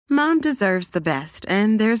Mom deserves the best,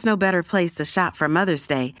 and there's no better place to shop for Mother's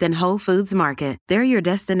Day than Whole Foods Market. They're your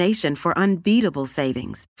destination for unbeatable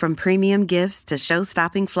savings, from premium gifts to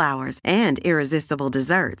show-stopping flowers and irresistible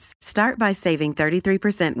desserts. Start by saving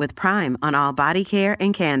 33% with Prime on all body care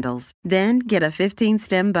and candles. Then get a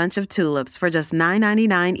 15-stem bunch of tulips for just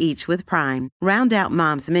 $9.99 each with Prime. Round out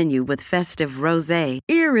Mom's menu with festive rosé,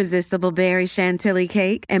 irresistible berry chantilly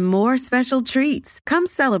cake, and more special treats. Come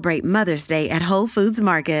celebrate Mother's Day at Whole Foods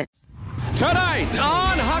Market. Tonight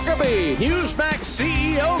on Huckabee, Newsmax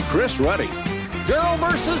CEO Chris Ruddy. Girl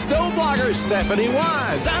versus Doe blogger Stephanie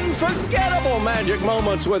Wise. Unforgettable magic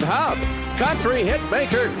moments with Hub. Country hit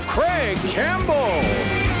maker Craig Campbell.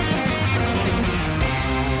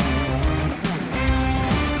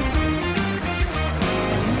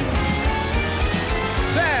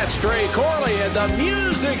 That's Trey Corley and the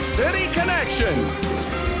Music City Connection.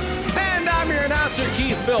 And I'm your announcer,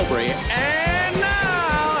 Keith Bilbrey. And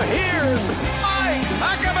now, here's Mike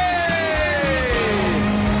Huckabee!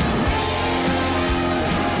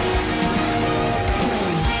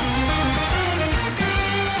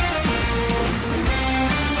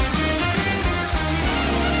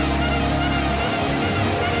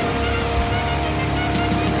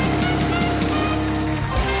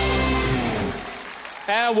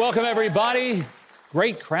 And welcome, everybody.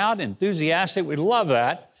 Great crowd, enthusiastic. We love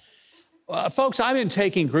that. Folks, I've been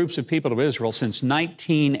taking groups of people to Israel since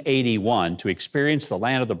 1981 to experience the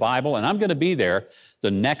land of the Bible, and I'm going to be there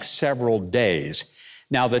the next several days.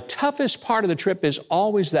 Now, the toughest part of the trip is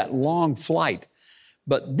always that long flight.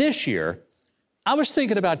 But this year, I was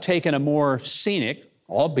thinking about taking a more scenic,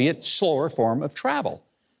 albeit slower form of travel.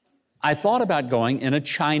 I thought about going in a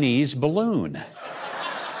Chinese balloon.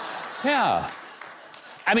 Yeah.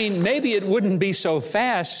 I mean, maybe it wouldn't be so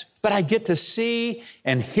fast, but I'd get to see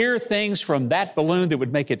and hear things from that balloon that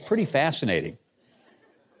would make it pretty fascinating.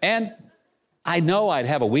 And I know I'd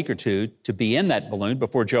have a week or two to be in that balloon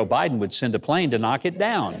before Joe Biden would send a plane to knock it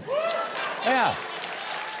down. Yeah.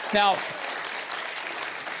 Now,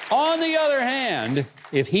 on the other hand,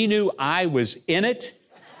 if he knew I was in it,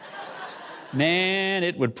 man,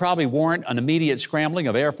 it would probably warrant an immediate scrambling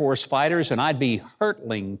of Air Force fighters, and I'd be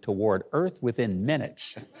hurtling toward Earth within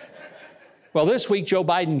minutes. Well, this week, Joe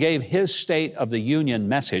Biden gave his State of the Union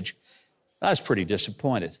message. I was pretty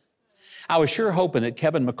disappointed. I was sure hoping that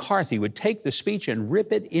Kevin McCarthy would take the speech and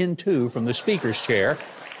rip it in two from the speaker's chair,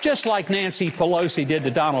 just like Nancy Pelosi did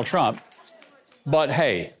to Donald Trump. But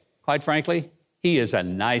hey, quite frankly, he is a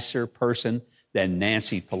nicer person than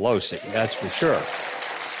Nancy Pelosi, that's for sure.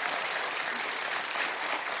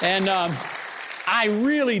 And I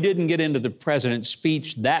really didn't get into the president's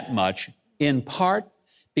speech that much, in part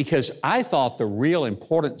because I thought the real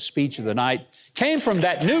important speech of the night came from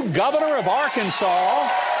that new governor of Arkansas.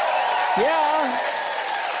 Yeah.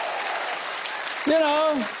 You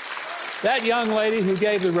know, that young lady who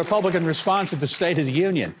gave the Republican response at the State of the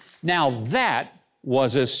Union. Now, that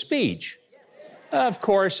was a speech. Of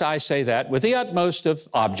course, I say that with the utmost of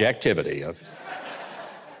objectivity.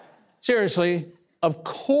 Seriously, of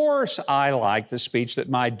course I like the speech that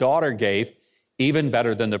my daughter gave even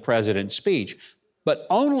better than the president's speech, but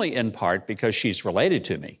only in part because she's related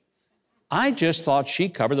to me. I just thought she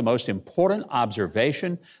covered the most important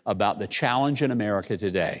observation about the challenge in America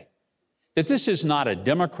today, that this is not a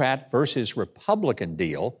Democrat versus Republican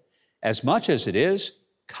deal as much as it is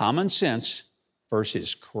common sense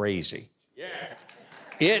versus crazy. Yeah.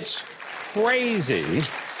 It's crazy.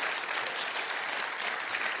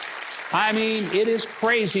 I mean, it is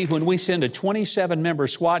crazy when we send a 27-member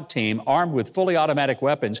SWAT team armed with fully automatic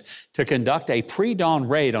weapons to conduct a pre-dawn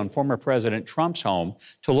raid on former President Trump's home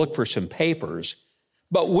to look for some papers.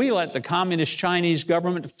 But we let the communist Chinese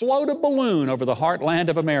government float a balloon over the heartland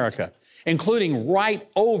of America, including right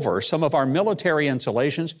over some of our military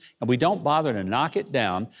installations, and we don't bother to knock it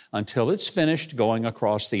down until it's finished going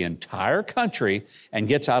across the entire country and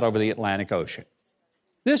gets out over the Atlantic Ocean.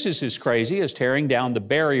 This is as crazy as tearing down the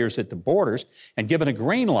barriers at the borders and giving a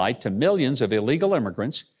green light to millions of illegal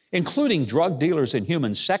immigrants, including drug dealers and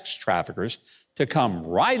human sex traffickers, to come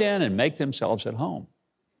right in and make themselves at home.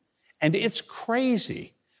 And it's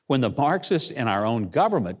crazy when the Marxists in our own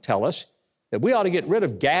government tell us that we ought to get rid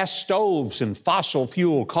of gas stoves and fossil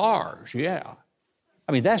fuel cars. Yeah.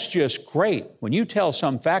 I mean, that's just great. When you tell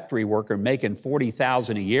some factory worker making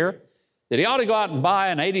 $40,000 a year that he ought to go out and buy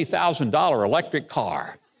an $80,000 electric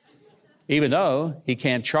car, even though he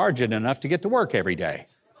can't charge it enough to get to work every day.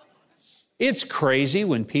 It's crazy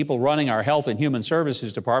when people running our Health and Human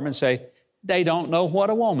Services Department say they don't know what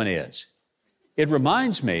a woman is. It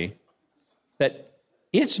reminds me that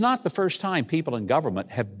it's not the first time people in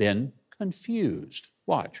government have been confused.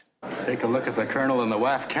 Watch. Take a look at the colonel and the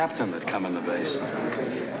WAF captain that come in the base.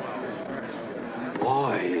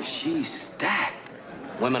 Boy, is she stacked.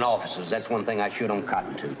 Women officers, that's one thing I sure don't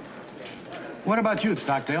cotton to. What about you,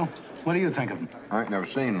 Stockdale? What do you think of him? I ain't never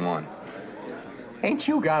seen one. Ain't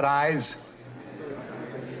you got eyes?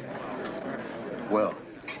 Well,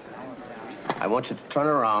 I want you to turn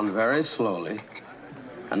around very slowly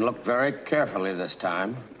and look very carefully this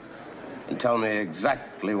time and tell me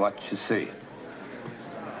exactly what you see.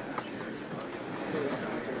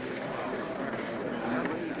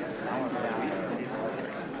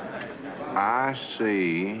 I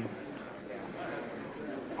see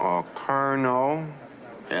a colonel.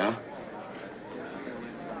 Yeah?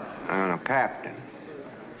 And a captain.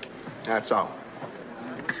 That's all.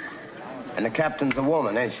 And the captain's a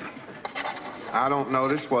woman, ain't she? I don't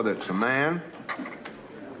notice whether it's a man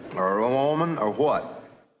or a woman or what.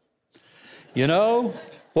 You know,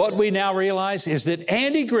 what we now realize is that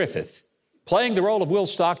Andy Griffith, playing the role of Will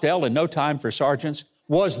Stockdale in No Time for Sergeants,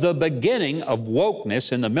 was the beginning of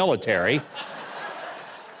wokeness in the military.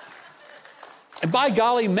 And by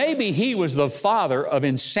golly, maybe he was the father of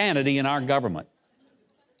insanity in our government.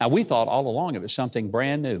 Now, we thought all along it was something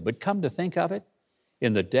brand new, but come to think of it,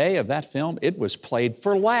 in the day of that film, it was played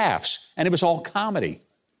for laughs, and it was all comedy.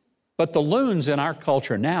 But the loons in our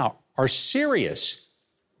culture now are serious,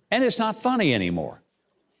 and it's not funny anymore.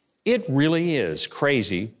 It really is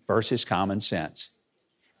crazy versus common sense.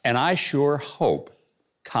 And I sure hope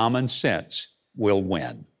common sense will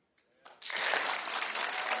win.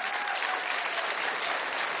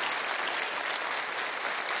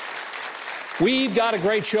 We've got a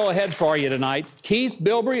great show ahead for you tonight. Keith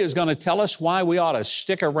Bilbrey is going to tell us why we ought to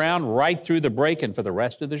stick around right through the break and for the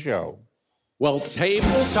rest of the show. Well,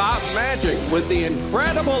 Tabletop Magic with the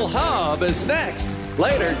incredible Hub is next.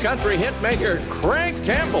 Later, country hitmaker Craig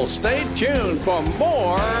Campbell. Stay tuned for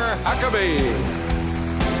more Huckabee.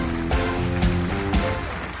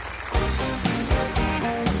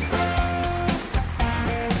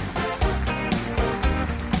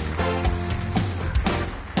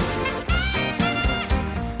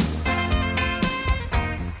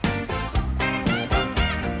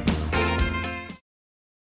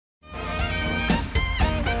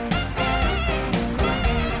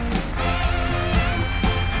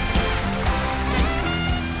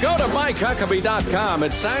 MikeHuckabee.com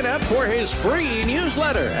and sign up for his free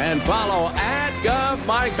newsletter and follow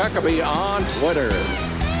 @GovMikeHuckabee on Twitter.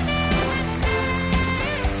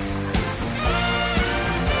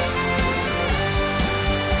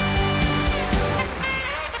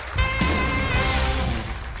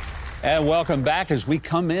 And welcome back as we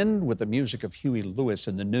come in with the music of Huey Lewis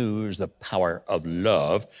and the news, The Power of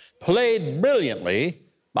Love, played brilliantly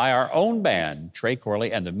by our own band, Trey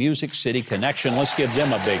Corley and the Music City Connection. Let's give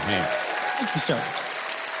them a big hand. Thank you, sir.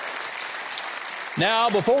 Now,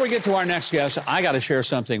 before we get to our next guest, I got to share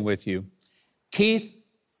something with you. Keith,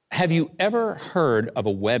 have you ever heard of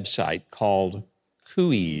a website called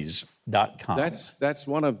Cooeys.com? That's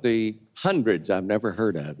one of the hundreds I've never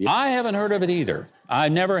heard of. Yeah. I haven't heard of it either. I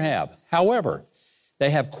never have. However, they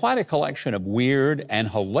have quite a collection of weird and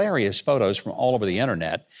hilarious photos from all over the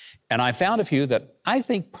internet, and I found a few that I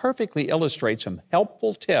think perfectly illustrate some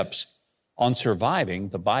helpful tips on surviving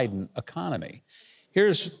the Biden economy.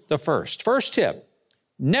 Here's the first. First tip,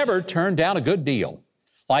 never turn down a good deal.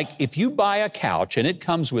 Like if you buy a couch and it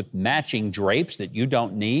comes with matching drapes that you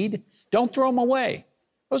don't need, don't throw them away.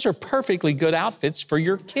 Those are perfectly good outfits for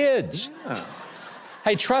your kids. Yeah.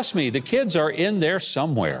 Hey, trust me, the kids are in there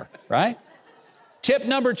somewhere, right? Tip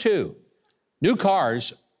number 2, new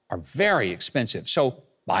cars are very expensive, so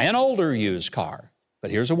buy an older used car. But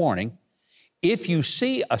here's a warning. If you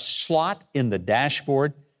see a slot in the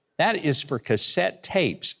dashboard, that is for cassette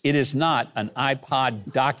tapes. It is not an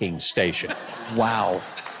iPod docking station. Wow.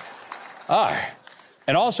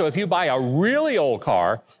 And also, if you buy a really old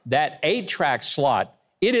car, that 8-track slot,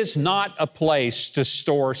 it is not a place to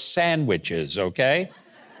store sandwiches, okay?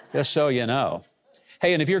 Just so you know.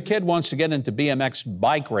 Hey, and if your kid wants to get into BMX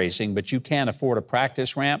bike racing, but you can't afford a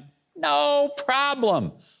practice ramp, no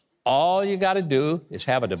problem. All you got to do is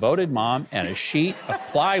have a devoted mom and a sheet of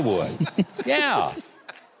plywood. Yeah.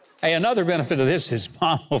 Hey, another benefit of this is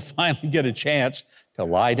mom will finally get a chance to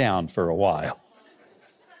lie down for a while.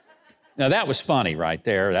 Now, that was funny right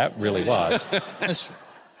there. That really was. That's true.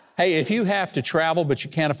 Hey, if you have to travel but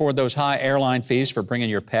you can't afford those high airline fees for bringing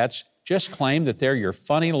your pets, just claim that they're your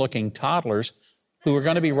funny-looking toddlers who are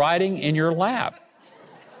going to be riding in your lap.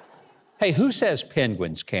 Hey, who says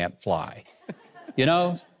penguins can't fly? You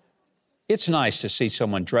know, it's nice to see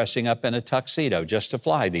someone dressing up in a tuxedo just to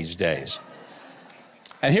fly these days.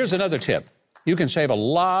 And here's another tip. You can save a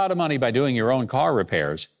lot of money by doing your own car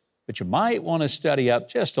repairs, but you might want to study up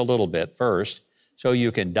just a little bit first so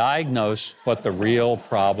you can diagnose what the real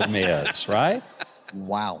problem is, right?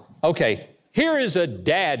 Wow. Okay, here is a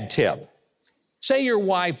dad tip. Say your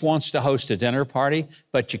wife wants to host a dinner party,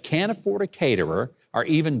 but you can't afford a caterer or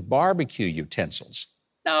even barbecue utensils.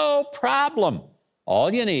 No problem.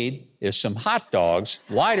 All you need is some hot dogs,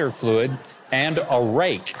 lighter fluid, and a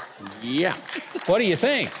rake. Yeah. What do you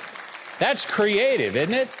think? That's creative,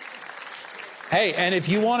 isn't it? Hey, and if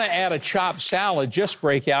you want to add a chopped salad, just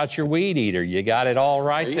break out your weed eater. You got it all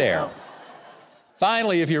right there.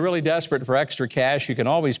 Finally, if you're really desperate for extra cash, you can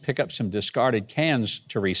always pick up some discarded cans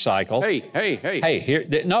to recycle. Hey. Hey,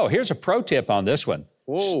 here's a pro tip on this one.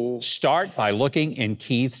 Whoa. Start by looking in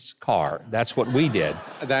Keith's car. That's what we did.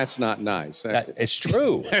 That's not nice. It's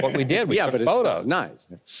true. It's what we did. We took but photos. It's not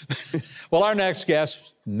nice. Well, our next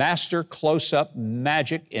guest, master close-up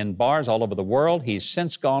magic in bars all over the world. He's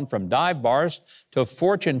since gone from dive bars to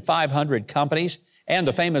Fortune 500 companies and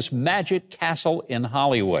the famous Magic Castle in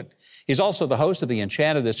Hollywood. He's also the host of the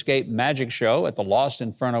Enchanted Escape Magic Show at the Lost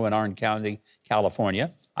Inferno in Orange County,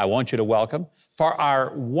 California. I want you to welcome, for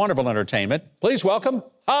our wonderful entertainment, please welcome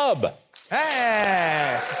Hub.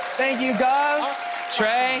 Hey, thank you, Gov.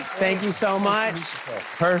 Trey, thank you so much.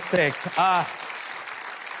 Perfect.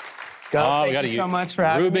 Gov, thank you so much for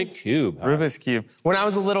having me. Rubik's Cube. Rubik's Cube. When I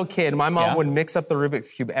was a little kid, my mom would mix up the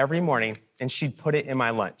Rubik's Cube every morning, and she'd put it in my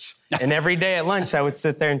lunch. And every day at lunch, I would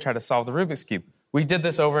sit there and try to solve the Rubik's Cube. We did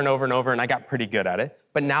this over and over and over, and I got pretty good at it.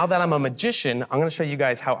 But now that I'm a magician, I'm going to show you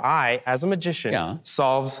guys how I, as a magician,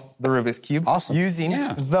 solves the Rubik's Cube using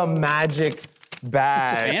the magic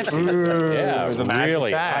bag. Fancy. Ooh, the magic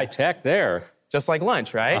really bag. high tech there. Just like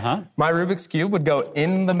lunch, right? Uh-huh. My Rubik's Cube would go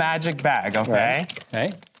in the magic bag, okay? Okay.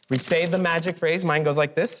 We say the magic phrase. Mine goes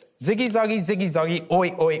like this. Ziggy zoggy, ziggy zoggy,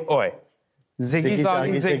 oi, oi, oi. Ziggy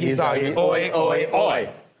zoggy, ziggy zoggy, oi, oi, oi.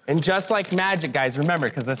 And just like magic, guys, remember,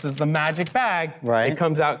 because this is the magic bag, it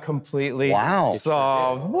comes out completely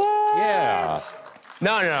solved. What? Yeah.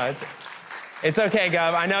 No, it's okay,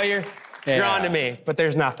 Gov. I know you're on to me, but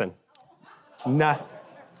there's nothing. Nothing.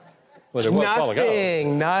 Well, there was a while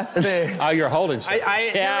ago. Nothing. Oh, you're holding something.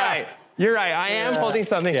 You're right. I am holding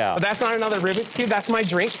something. Yeah. But that's not another Rubik's Cube. That's my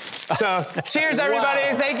drink. So, cheers,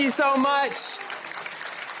 everybody. Wow. Thank you so much.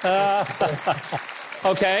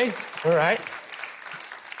 Okay. All right.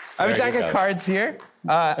 I have a deck of cards here.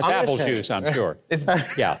 It's apple juice, I'm sure. It's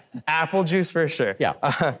apple juice for sure. Yeah.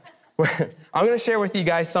 I'm going to share with you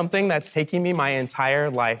guys something that's taking me my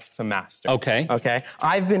entire life to master. Okay.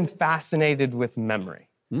 I've been fascinated with memory.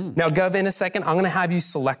 Now, Gov, in a second, I'm going to have you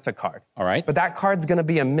select a card. All right. But that card's going to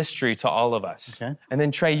be a mystery to all of us. Okay. And then,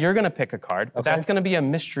 Trey, you're going to pick a card. But that's going to be a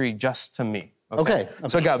mystery just to me. Okay.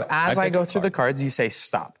 So, Gov, as I go through the cards, you say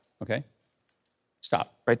stop. Okay.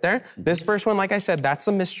 Stop. Right there. This first one, like I said, that's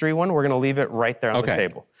a mystery one. We're going to leave it right there on the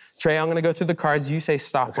table. Trey, I'm going to go through the cards. You say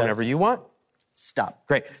stop whenever you want. Stop.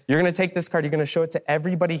 Great. You're going to take this card. You're going to show it to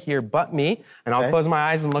everybody here but me. And I'll close my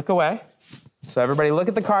eyes and look away. So everybody look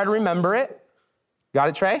at the card. Remember it. Got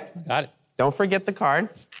it, Trey? Got it. Don't forget the card.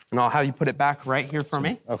 And I'll have you put it back right here for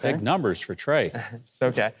me. Okay. Big numbers for Trey. It's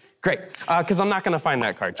okay. Great. Because I'm not going to find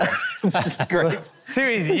that card, Trey. This is great. Too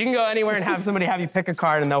easy. You can go anywhere and have somebody have you pick a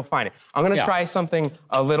card and they'll find it. I'm going to try something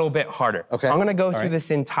a little bit harder. Okay. I'm going to go through this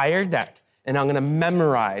entire deck and I'm going to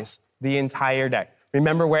memorize the entire deck.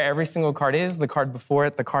 Remember where every single card is, the card before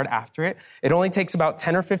it, the card after it. It only takes about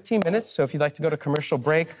 10 or 15 minutes, so if you'd like to go to commercial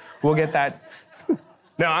break, we'll get that.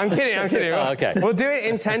 No, I'm kidding. Okay. We'll do it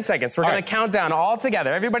in 10 seconds. We're going to count down all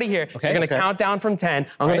together. Everybody here, we're going to count down from 10.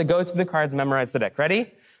 I'm going to go through the cards and memorize the deck.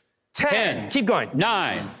 Ready? 10. Keep going.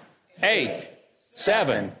 9, 8,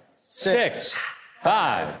 7, 6,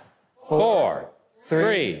 5, 4,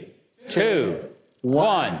 3, 2,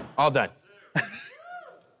 1. All done.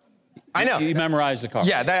 I know. You memorized the card.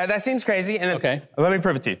 Yeah, that seems crazy. And let me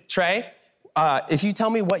prove it to you. Trey, if you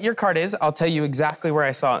tell me what your card is, I'll tell you exactly where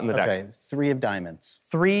I saw it in the deck. Okay, 3 of diamonds.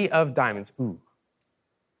 3 of diamonds. Ooh.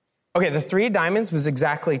 Okay, the 3 of diamonds was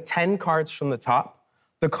exactly 10 cards from the top.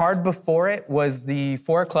 The card before it was the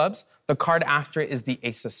 4 of clubs. The card after it is the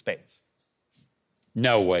ace of spades.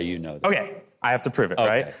 No way you know that. Okay, I have to prove it,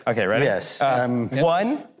 right? Okay, ready? Yes.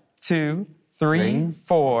 1, 2, 3,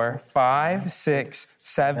 4, 5, 6,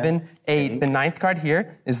 7, 8. The 9th card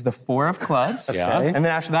here is the 4 of clubs. Yeah. And then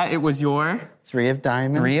after that, it was your 3 of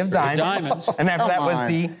diamonds. 3 of diamonds. And after that was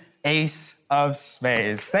the ace of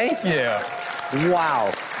spades. Thank you.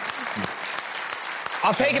 Wow.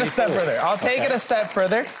 I'll take it a step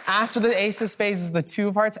further. After the ace of spades is the 2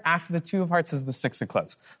 of hearts. After the 2 of hearts is the 6 of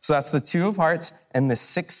clubs. So that's the 2 of hearts and the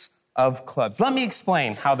 6 of clubs. Let me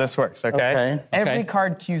explain how this works, okay? Every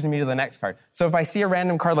card cues me to the next card. So if I see a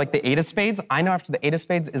random card like the 8 of spades, I know after the 8 of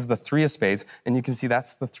spades is the 3 of spades, and you can see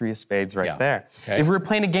that's the 3 of spades right there. Okay. If we're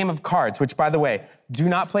playing a game of cards, which, by the way, do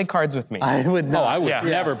not play cards with me. I would not. No, I would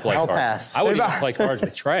never play I'll cards. pass. I wouldn't even play cards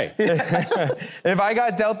with Trey. If I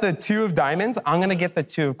got dealt the 2 of diamonds, I'm going to get the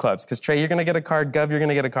 2 of clubs. Because, Trey, you're going to get a card. Gov, you're going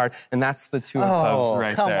to get a card. And that's the 2 of clubs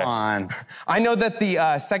right there. Come on. I know that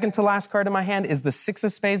the second to last card in my hand is the 6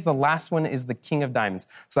 of spades. The last one is the king of diamonds.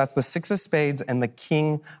 So that's the 6 of spades and the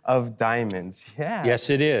king of diamonds. Yeah. Yes,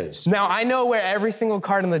 it is. Now, I know where every single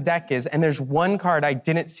card in the deck is, and there's one card I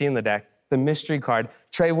didn't see in the deck, the mystery card.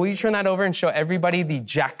 Trey, will you turn that over and show everybody the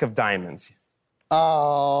jack of diamonds?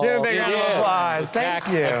 Oh. Give a big round of applause. Thank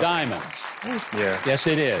Jack you. of diamonds. Thank you. Yes,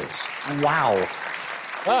 it is. Wow.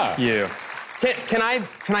 Ah, Thank you.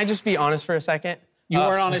 Can I just be honest for a second? you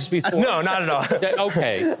weren't honest before? No, not at all.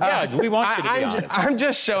 Okay. Yeah, we want you to be honest. I'm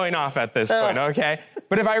just showing off at this point, okay?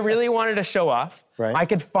 But if I really wanted to show off, I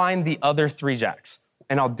could find the other 3 jacks,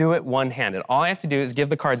 and I'll do it one-handed. All I have to do is give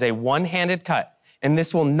the cards a one-handed cut, and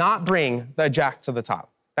this will not bring the jack to the top.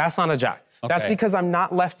 That's not a jack. Okay. That's because I'm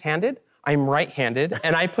not left-handed, I'm right-handed,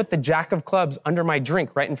 and I put the jack of clubs under my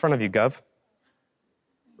drink right in front of you, Gov.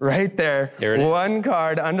 Right there. There it is. One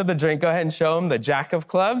card under the drink. Go ahead and show them the jack of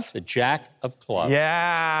clubs. The jack of clubs.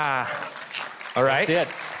 Yeah. All right. That's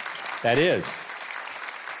it. That is.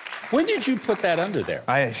 When did you put that under there?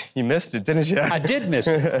 You missed it, didn't you? I did miss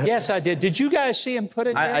it. Yes, I did. Did you guys see him put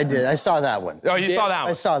it there? I did. I saw that one. Oh, you saw that one?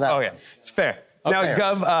 I saw that Oh, one. yeah. It's fair. Okay. Now,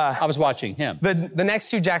 Gov, I was watching him. the next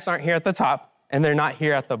 2 jacks aren't here at the top, and they're not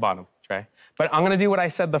here at the bottom, Trey. But I'm going to do what I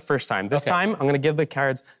said the first time. This time, I'm going to give the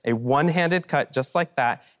cards a one-handed cut, just like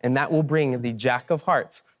that, and that will bring the jack of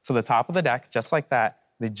hearts to the top of the deck, just like that.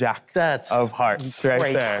 The jack of hearts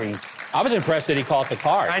right there. I was impressed that he caught the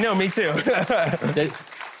card. I know, me too.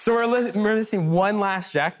 So we're missing one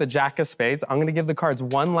last jack, the jack of spades. I'm going to give the cards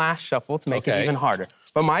one last shuffle to make it even harder.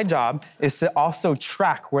 But my job is to also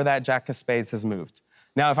track where that jack of spades has moved.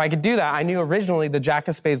 Now, if I could do that, I knew originally the jack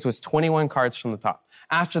of spades was 21 cards from the top.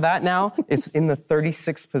 After that now, it's in the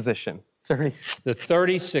 36th position. The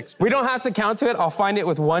 36th. We don't have to count to it. I'll find it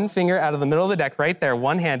with one finger out of the middle of the deck right there,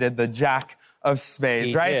 one-handed, the jack of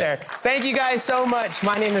spades right there. Thank you guys so much.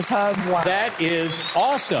 My name is Hub. Wow. That is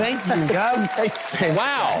awesome. Thank you, Gov.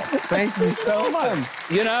 Wow. Thank you so much.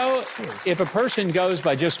 You know, if a person goes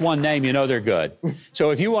by just one name, you know they're good.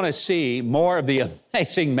 So if you want to see more of the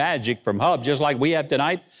amazing magic from Hub, just like we have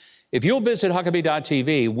tonight, if you'll visit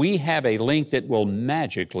Huckabee.tv, we have a link that will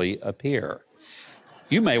magically appear.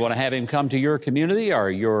 You may want to have him come to your community or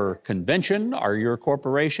your convention or your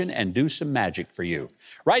corporation and do some magic for you.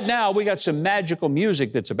 Right now, we got some magical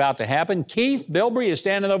music that's about to happen. Keith Bilbrey is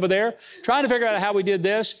standing over there trying to figure out how we did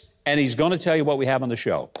this, and he's going to tell you what we have on the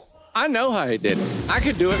show. I know how he did it. I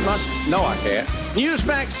could do it No, I can't.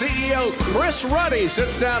 Newsmax CEO Chris Ruddy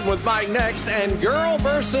sits down with Mike next, and girl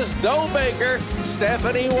versus dough baker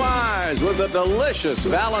Stephanie Wise with a delicious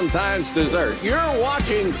Valentine's dessert. You're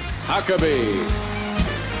watching Huckabee.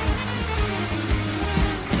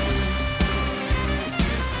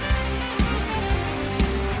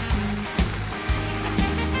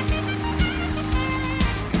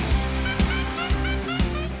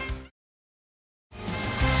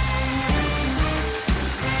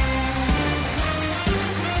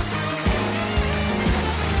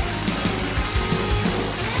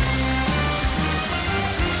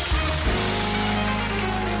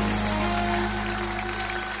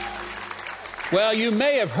 Well, you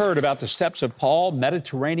may have heard about the Steps of Paul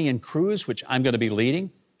Mediterranean cruise, which I'm going to be leading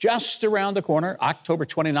just around the corner, October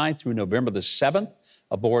 29th through November the 7th,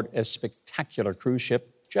 aboard a spectacular cruise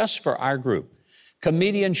ship just for our group.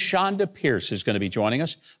 Comedian Shonda Pierce is going to be joining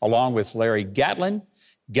us, along with Larry Gatlin,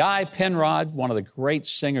 Guy Penrod, one of the great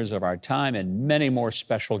singers of our time, and many more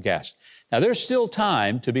special guests. Now, there's still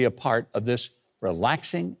time to be a part of this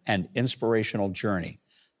relaxing and inspirational journey.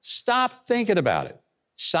 Stop thinking about it.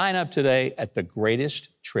 Sign up today at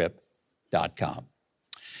thegreatesttrip.com.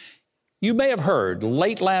 You may have heard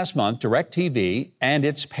late last month, DirecTV and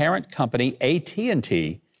its parent company,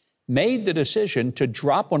 AT&T, made the decision to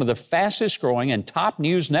drop one of the fastest growing and top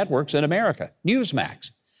news networks in America,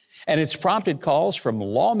 Newsmax. And it's prompted calls from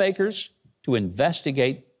lawmakers to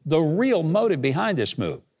investigate the real motive behind this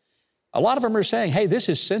move. A lot of them are saying, hey, this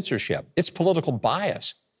is censorship. It's political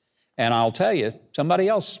bias. And I'll tell you, somebody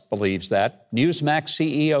else believes that. Newsmax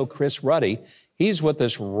CEO Chris Ruddy, he's with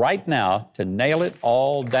us right now to nail it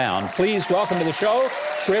all down. Please welcome to the show,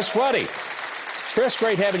 Chris Ruddy. Chris,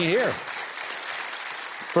 great having you here.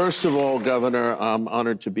 First of all, Governor, I'm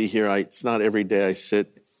honored to be here. It's not every day I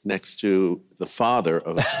sit next to the father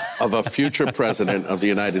of a future president of the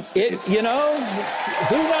United States. Who knows?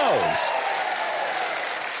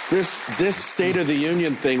 This State of the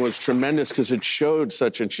Union thing was tremendous because it showed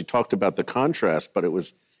and she talked about the contrast, but it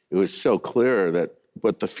was so clear that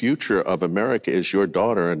what the future of America is your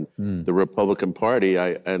daughter and the Republican Party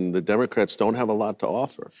and the Democrats don't have a lot to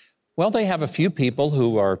offer. Well, they have a few people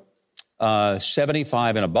who are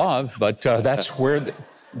 75 and above, but that's where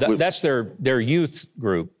that's their youth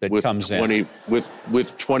group that comes in. With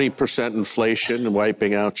 20% inflation and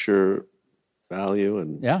wiping out your value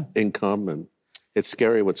and income, and it's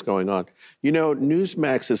scary what's going on. You know,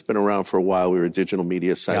 Newsmax has been around for a while. We were a digital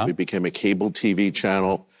media site. Yeah. We became a cable TV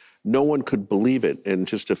channel. No one could believe it. In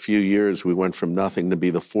just a few years, we went from nothing to be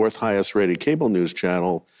the 4th highest rated cable news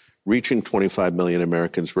channel, reaching 25 million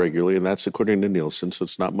Americans regularly, and that's according to Nielsen, so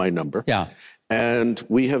it's not my number. Yeah. And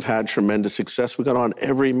we have had tremendous success. We got on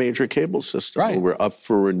every major cable system. Right. We were up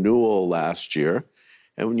for renewal last year.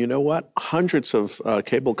 And you know what? Hundreds of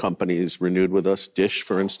cable companies renewed with us. Dish,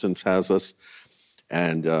 for instance, has us.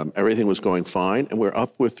 And everything was going fine. And we're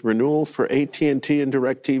up with renewal for AT&T and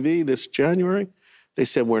DirecTV this January. They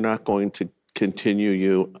said, we're not going to continue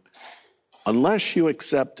you unless you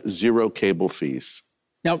accept 0 cable fees.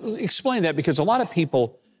 Now, explain that, because a lot of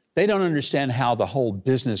people, they don't understand how the whole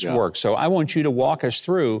business works. So I want you to walk us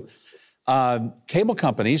through cable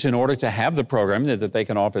companies, in order to have the programming that they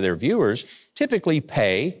can offer their viewers, typically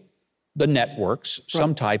pay the networks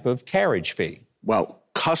some type of carriage fee. Well,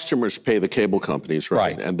 customers pay the cable companies,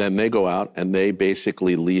 right? And then they go out and they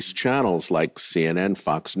basically lease channels like CNN,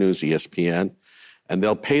 Fox News, ESPN, and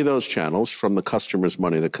they'll pay those channels from the customer's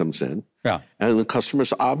money that comes in. Yeah. And the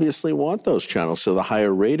customers obviously want those channels. So the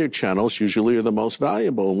higher rated channels usually are the most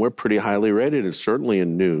valuable. And we're pretty highly rated, and certainly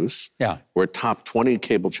in news. Yeah. We're a top 20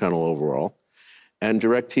 cable channel overall. And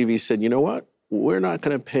DirecTV said, you know what? We're not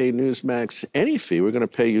going to pay Newsmax any fee. We're going to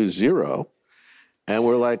pay you 0. And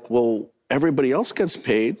we're like, well, everybody else gets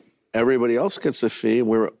paid. Everybody else gets a fee. And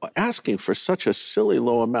we were asking for such a silly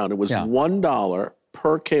low amount. It was $1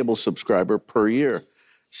 per cable subscriber per year.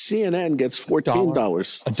 CNN gets $14.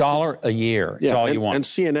 $1 a year. That's all you want. And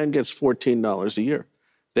CNN gets $14 a year.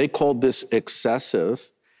 They called this excessive,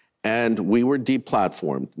 and we were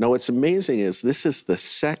deplatformed. Now, what's amazing is this is the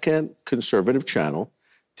second conservative channel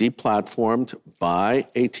deplatformed by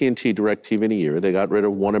AT&T DirecTV in a year. They got rid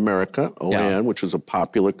of One America, OAN, which was a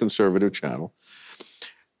popular conservative channel.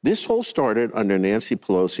 This whole started under Nancy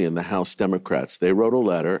Pelosi and the House Democrats. They wrote a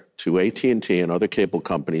letter to AT&T and other cable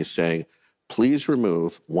companies saying, please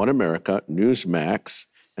remove One America, Newsmax,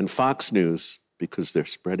 and Fox News because they're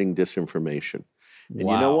spreading disinformation. And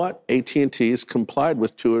you know what? AT&T has complied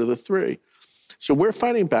with 2 of the 3. So we're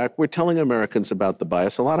fighting back. We're telling Americans about the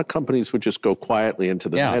bias. A lot of companies would just go quietly into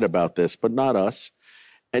the night about this, but not us.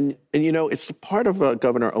 And you know, it's part of,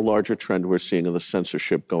 Governor, a larger trend we're seeing of the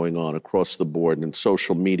censorship going on across the board in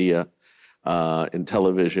social media, in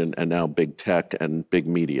television, and now big tech and big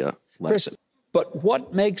media. Chris, but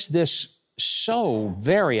what makes this so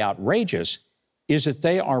very outrageous is that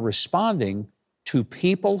they are responding to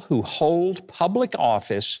people who hold public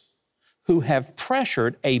office, who have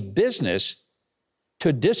pressured a business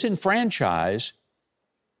to disenfranchise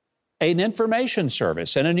an information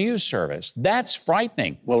service and a news service. That's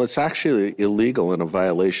frightening. Well, it's actually illegal and a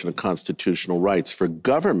violation of constitutional rights for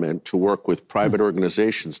government to work with private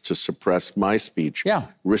organizations to suppress my speech,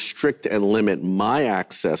 restrict and limit my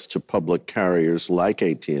access to public carriers like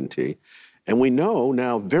AT&T. And we know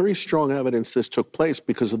now very strong evidence this took place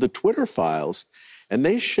because of the Twitter files. And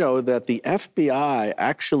they show that the FBI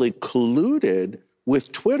actually colluded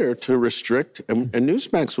with Twitter to restrict, and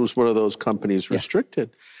Newsmax was one of those companies restricted.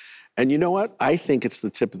 And you know what? I think it's the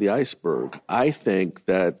tip of the iceberg. I think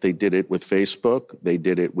that they did it with Facebook. They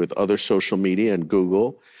did it with other social media and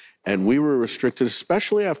Google. And we were restricted,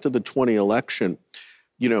 especially after the 2020 election,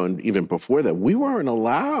 you know, and even before that. We weren't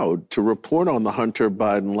allowed to report on the Hunter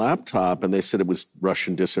Biden laptop, and they said it was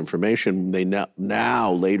Russian disinformation. They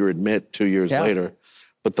now later admit 2 years later.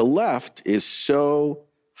 But the left is so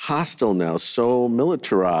hostile now, so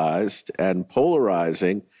militarized and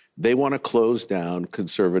polarizing. They want to close down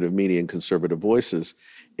conservative media and conservative voices.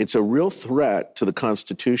 It's a real threat to the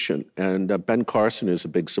Constitution. And Ben Carson, who's a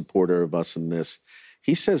big supporter of us in this,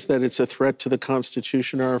 he says that it's a threat to the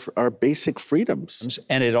Constitution, our basic freedoms.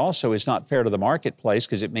 And it also is not fair to the marketplace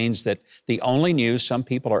because it means that the only news some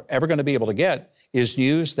people are ever going to be able to get is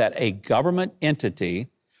news that a government entity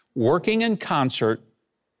working in concert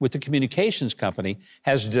with the communications company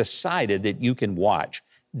has decided that you can watch.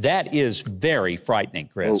 That is very frightening,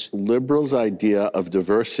 Chris. Well, liberals' idea of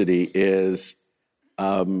diversity is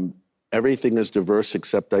everything is diverse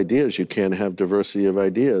except ideas. You can't have diversity of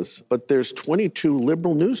ideas. But there's 22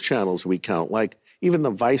 liberal news channels we count, like even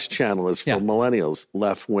the Vice channel is for millennials,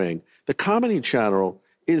 left wing. The Comedy Channel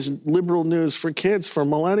is liberal news for kids, for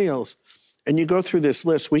millennials. And you go through this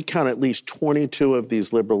list, we count at least 22 of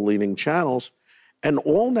these liberal-leaning channels, and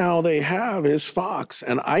all now they have is Fox.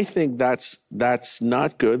 And I think that's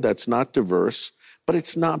not good, that's not diverse, but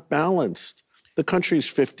it's not balanced. The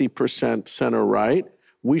country's 50% center-right.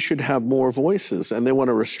 We should have more voices, and they want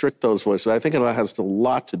to restrict those voices. I think it has a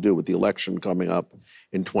lot to do with the election coming up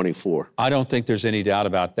in 24. I don't think there's any doubt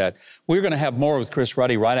about that. We're going to have more with Chris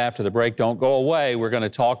Ruddy right after the break. Don't go away. We're going to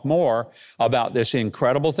talk more about this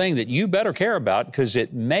incredible thing that you better care about, because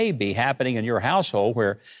it may be happening in your household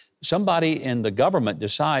where somebody in the government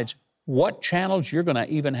decides what channels you're going to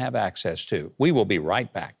even have access to. We will be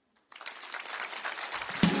right back.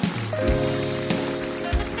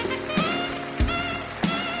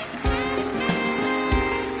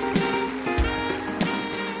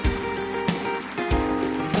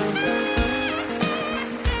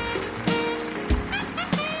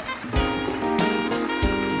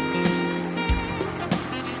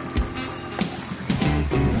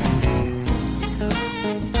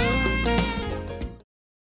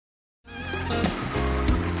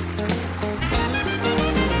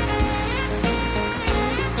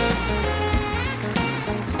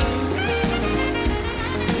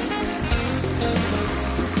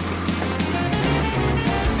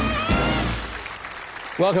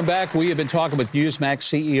 Welcome back. We have been talking with Newsmax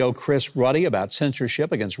CEO Chris Ruddy about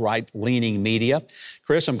censorship against right-leaning media.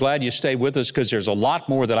 Chris, I'm glad you stayed with us because there's a lot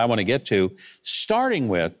more that I want to get to, starting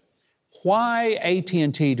with why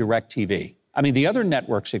AT&T DirecTV? I mean, the other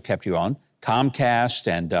networks have kept you on, Comcast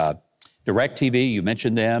and DirecTV, you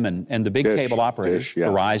mentioned them, and the big cable operators,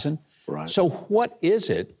 Verizon. So what is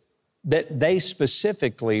it that they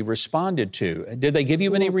specifically responded to? Did they give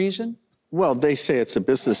you any reason? Well, they say it's a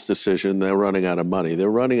business decision. They're running out of money. They're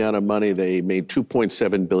running out of money. They made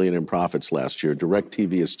 $2.7 billion in profits last year.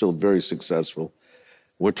 DirecTV is still very successful.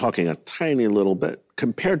 We're talking a tiny little bit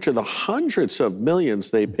compared to the hundreds of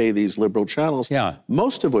millions they pay these liberal channels.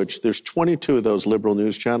 Most of which, there's 22 of those liberal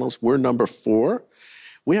news channels. We're number 4.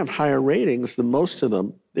 We have higher ratings than most of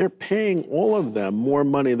them. They're paying all of them more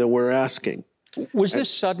money than we're asking. Was this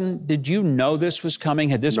sudden? Did you know this was coming?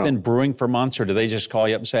 Had this been brewing for months, or did they just call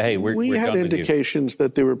you up and say, hey, we're done with you? We had indications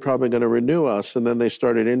that they were probably going to renew us, and then they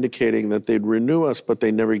started indicating that they'd renew us, but they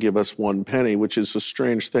never give us one penny, which is a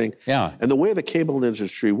strange thing. And the way the cable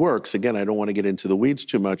industry works, again, I don't want to get into the weeds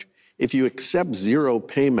too much, if you accept zero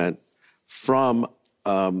payment from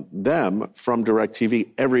them, from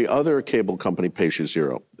DirecTV, every other cable company pays you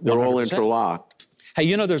zero. They're 100%. All interlocked. Hey,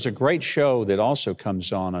 you know, there's a great show that also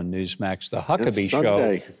comes on Newsmax. The Huckabee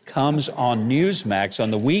Show comes on Newsmax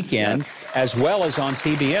on the weekend, as well as on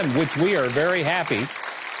TBN, which we are very happy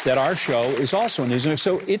that our show is also on Newsmax.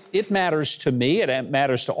 So it matters to me. It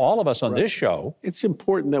matters to all of us on this show. It's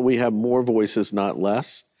important that we have more voices, not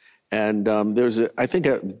less. And I think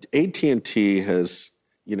AT&T has,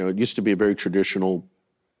 you know, it used to be a very traditional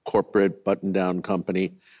corporate button-down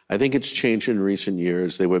company. I think it's changed in recent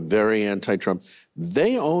years. They were very anti-Trump.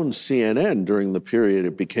 They owned CNN during the period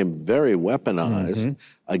it became very weaponized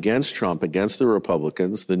against Trump, against the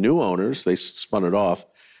Republicans. The new owners, they spun it off.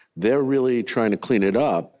 They're really trying to clean it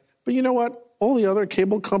up. But you know what? All the other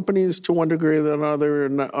cable companies, to one degree or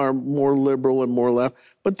another, are more liberal and more left,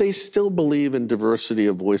 but they still believe in diversity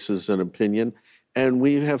of voices and opinion. And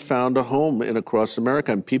we have found a home across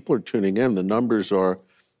America, and people are tuning in. The numbers are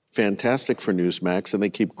fantastic for Newsmax, and they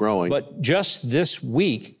keep growing. But just this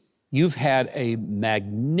week, you've had a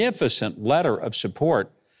magnificent letter of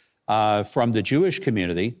support from the Jewish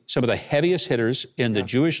community, some of the heaviest hitters in the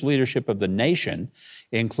Jewish leadership of the nation,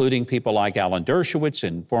 including people like Alan Dershowitz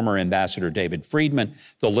and former Ambassador David Friedman.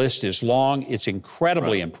 The list is long. It's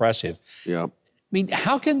incredibly impressive. I mean,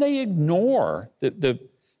 how can they ignore the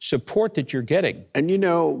support that you're getting? And, you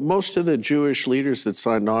know, most of the Jewish leaders that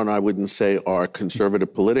signed on, I wouldn't say are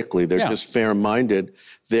conservative politically. They're just fair-minded.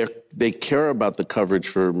 They care about the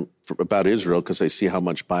coverage about Israel because they see how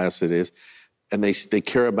much bias it is. And they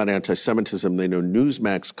care about anti-Semitism. They know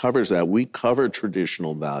Newsmax covers that. We cover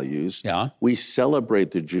traditional values. We celebrate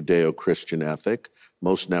the Judeo-Christian ethic.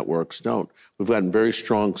 Most networks don't. We've gotten very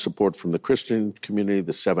strong support from the Christian community.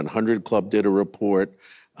 The 700 Club did a report.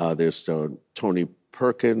 There's Tony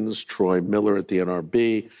Perkins, Troy Miller at the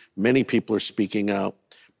NRB. Many people are speaking out.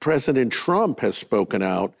 President Trump has spoken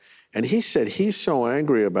out, and he said he's so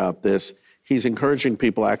angry about this, he's encouraging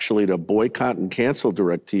people actually to boycott and cancel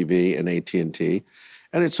DirecTV and AT&T.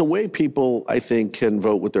 And it's a way people, I think, can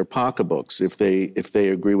vote with their pocketbooks if they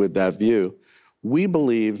agree with that view. We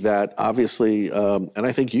believe that, obviously, and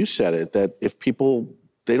I think you said it, that if people,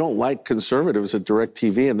 they don't like conservatives at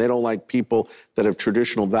DirecTV and they don't like people that have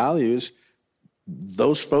traditional values,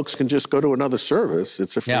 those folks can just go to another service.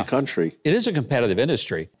 It's a free country. It is a competitive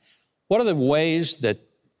industry. What are the ways that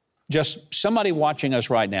just somebody watching us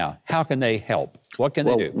right now, how can they help? What can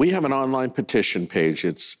they do? We have an online petition page.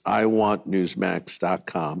 It's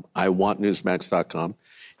iwantnewsmax.com, iwantnewsmax.com.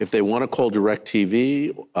 If they want to call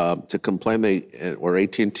DirecTV to complain, or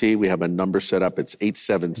AT&T, we have a number set up. It's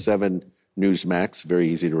 877-NEWSMAX, very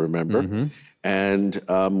easy to remember. Mm-hmm.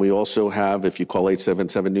 And we also have, if you call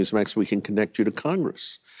 877-NEWSMAX, we can connect you to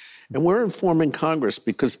Congress. And we're informing Congress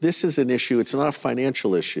because this is an issue. It's not a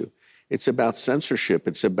financial issue. It's about censorship.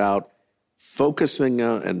 It's about focusing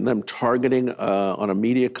and them targeting on a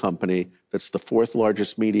media company that's the fourth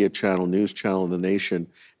largest media channel, news channel in the nation,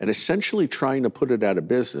 and essentially trying to put it out of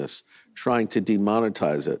business, trying to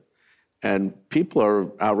demonetize it. And people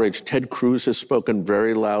are outraged. Ted Cruz has spoken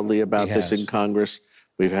very loudly about this in Congress.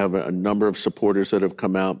 We have a number of supporters that have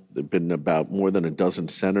come out. There have been about more than a dozen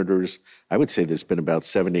senators. I would say there's been about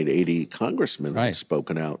 70 to 80 congressmen that have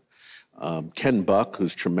spoken out. Ken Buck,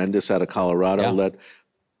 who's tremendous out of Colorado, led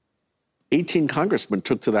 18 congressmen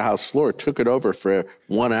took to the House floor, took it over for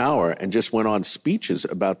 1 hour, and just went on speeches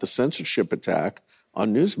about the censorship attack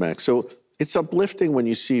on Newsmax. So it's uplifting when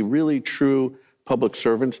you see really true public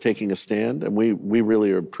servants taking a stand, and we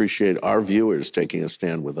really appreciate our viewers taking a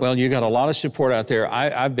stand with us. Well, you got a lot of support out there.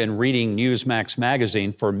 I've been reading Newsmax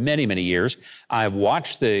magazine for many, many years. I've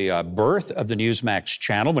watched the birth of the Newsmax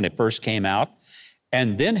channel when it first came out,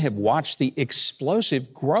 and then have watched the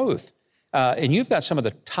explosive growth. And you've got some of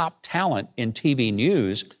the top talent in TV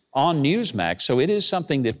news on Newsmax, so it is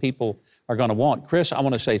something that people are going to want. Chris, I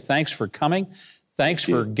want to say thanks for coming. Thanks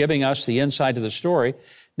for giving us the insight to the story.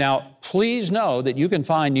 Now, please know that you can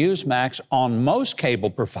find Newsmax on most cable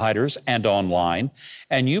providers and online,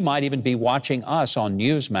 and you might even be watching us on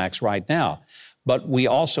Newsmax right now. But we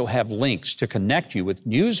also have links to connect you with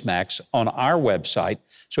Newsmax on our website.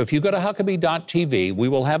 So if you go to Huckabee.tv, we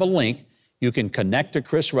will have a link. You can connect to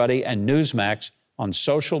Chris Ruddy and Newsmax on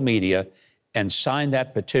social media and sign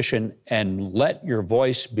that petition and let your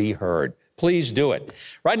voice be heard. Please do it.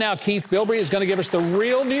 Right now, Keith Bilbrey is going to give us the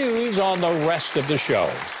real news on the rest of the show.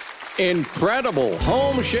 Incredible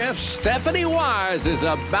home chef Stephanie Wise is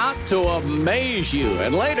about to amaze you.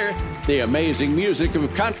 And later, the amazing music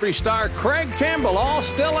of country star Craig Campbell, all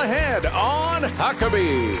still ahead on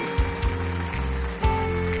Huckabee.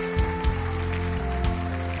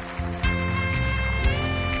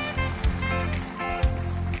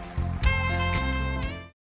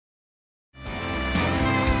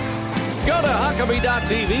 Go to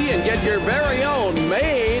Huckabee.tv and get your very own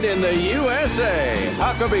made in the USA.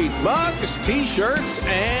 Huckabee mugs, T-shirts,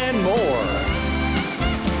 and more.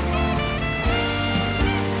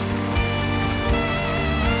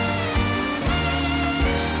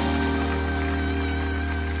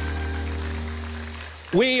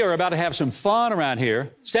 We are about to have some fun around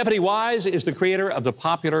here. Stephanie Wise is the creator of the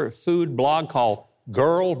popular food blog called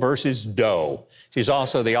Girl vs. Dough. She's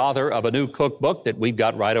also the author of a new cookbook that we've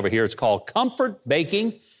got right over here. It's called Comfort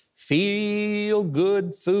Baking,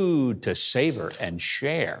 Feel-Good Food to Savor and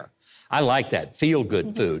Share. I like that,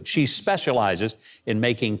 feel-good food. She specializes in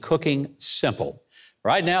making cooking simple.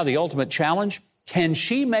 Right now, the ultimate challenge, can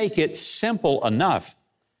she make it simple enough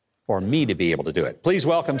for me to be able to do it? Please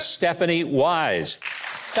welcome Stephanie Wise.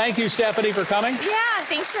 Thank you, Stephanie, for coming. Yeah,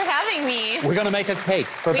 thanks for having me. We're going to make a cake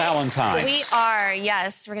for Valentine's. We are,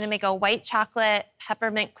 yes. We're going to make a white chocolate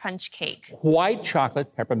peppermint crunch cake. White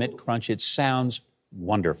chocolate peppermint crunch. It sounds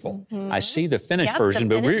wonderful. I see the finished version,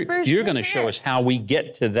 but you're going to show us how we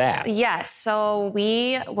get to that. Yes, so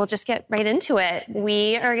we will just get right into it.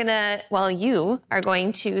 We are going to, you are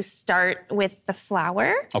going to start with the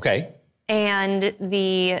flour. Okay. And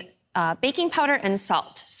the baking powder and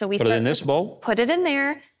salt. So we put it in this bowl? Put it in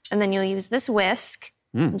there, and then you'll use this whisk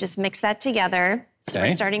and just mix that together. So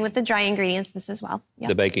we're starting with the dry ingredients, this as well. Yep.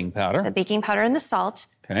 The baking powder. The baking powder and the salt.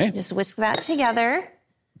 Okay. Just whisk that together.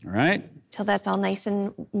 All right. Till that's all nice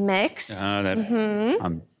and mixed.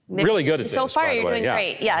 I'm really good at this. So far, you're doing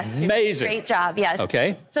great. Yes. Amazing. Great job. Yes.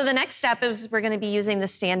 Okay. So the next step is we're going to be using the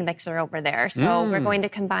stand mixer over there. So we're going to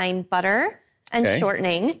combine butter and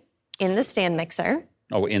shortening in the stand mixer.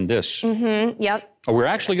 Oh, in this? Yep. Oh, we're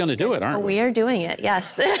actually going to do it, aren't we? We are doing it,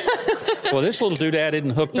 yes. Well, this little doodad isn't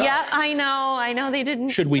hooked up. Yeah, I know they didn't.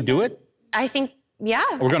 Should we do it? I think, yeah.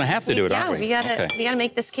 We're going to have to do it, aren't we? We got to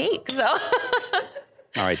make this cake, so.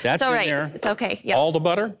 All right, that's in there. It's okay. Yep. All the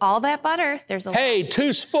butter? All that butter. There's a Hey,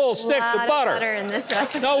 2 full sticks lot of butter. butter in this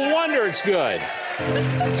recipe. No wonder it's good.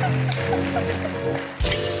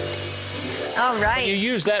 All right. When you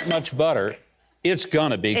use that much butter, it's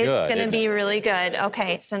gonna be good. It's gonna be really good.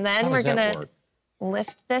 Okay, so then we're gonna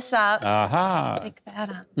lift this up. Stick that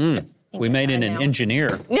on. We made it an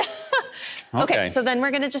engineer. Okay, so then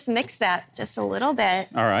we're gonna just mix that just a little bit.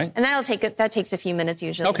 All right. And that takes a few minutes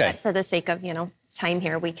usually. Okay. But for the sake of, time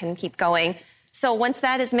here, we can keep going. So once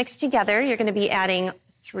that is mixed together, you're gonna be adding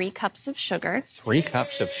 3 cups of sugar. 3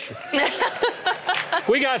 cups of sugar.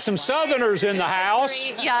 We got some Southerners in the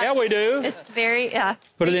house. Yeah, we do. It's very,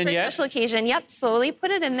 Put it in for a yet? special occasion. Yep, slowly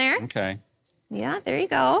put it in there. Okay. Yeah, there you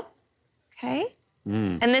go. Okay.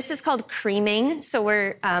 And this is called creaming. So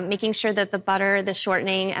we're making sure that the butter, the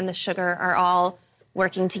shortening, and the sugar are all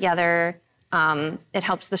working together. It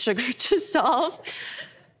helps the sugar to dissolve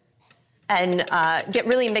and get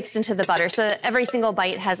really mixed into the butter. So every single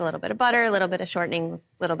bite has a little bit of butter, a little bit of shortening, a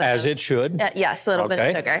little bit As it should? Yes, a little bit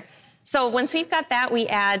of sugar. So once we've got that, we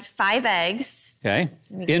add 5 eggs. Okay.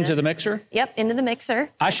 Into the mixer? Yep, into the mixer.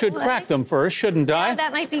 I should crack them first, shouldn't I? Yeah,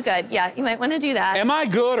 that might be good. Yeah, you might want to do that. Am I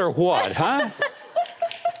good or what, huh?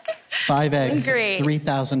 5 eggs, Great.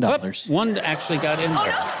 $3,000. One actually got in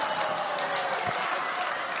there.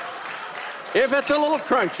 If it's a little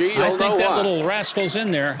crunchy, you'll I know think that why. little rascal's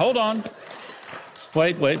in there. Hold on.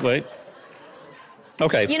 Wait.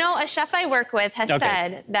 Okay. A chef I work with has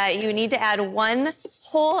said that you need to add 1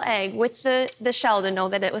 whole egg with the shell to know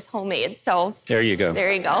that it was homemade. So There you go.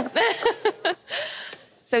 there you go.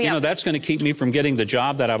 So yeah. That's going to keep me from getting the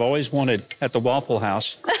job that I've always wanted at the Waffle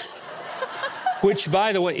House. Which,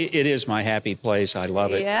 by the way, it is my happy place. I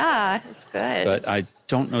love it. Yeah, it's good. But I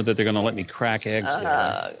don't know that they're going to let me crack eggs there.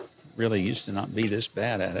 I really used to not be this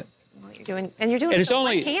bad at it. You're doing it And with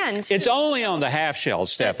one hand. it's only on the half shell,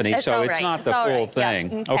 Stephanie, It's so all it's right. not the all full right. Yeah.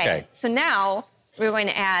 thing. Okay. So now we're going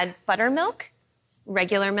to add buttermilk,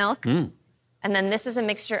 regular milk, and then this is a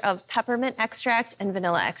mixture of peppermint extract and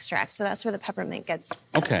vanilla extract. So that's where the peppermint gets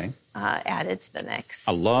added to the mix.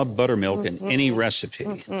 I love buttermilk in any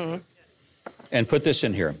recipe. And put this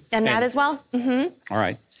in here. And that as well? All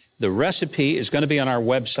right. The recipe is going to be on our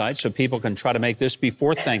website, so people can try to make this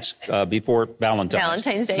before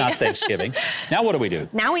Valentine's Day. not Thanksgiving. Now what do we do?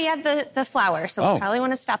 Now we add the flour, so we probably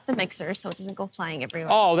want to stop the mixer so it doesn't go flying everywhere.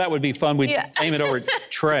 Oh, that would be fun. We'd aim it over a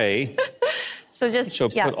tray. So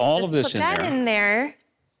put all of this put that in there.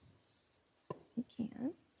 You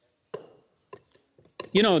can.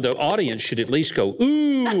 The audience should at least go,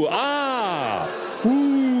 ooh, ah,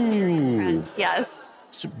 ooh. Yes.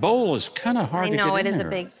 This bowl is kind of hard to get in it is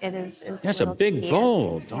there. it is. That's a big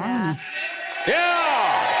bowl, darn.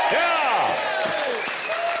 Yeah.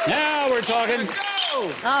 Now we're talking.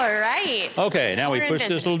 All right. Okay, now we push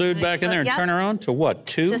this little dude back in there and turn her on to what,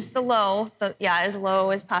 2? Just the low, as low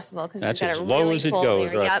as possible. That's got as it low really as it full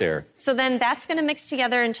goes here. right there. So then that's going to mix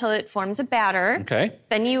together until it forms a batter. Okay.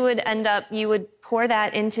 Then you would pour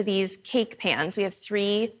that into these cake pans. We have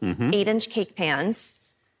 3 8-inch cake pans.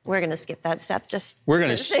 We're going to skip that step. We're going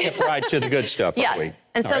to skip right to the good stuff, aren't we?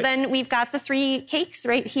 And so then we've got the 3 cakes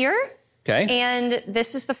right here. Okay. And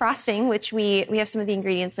this is the frosting, which we have some of the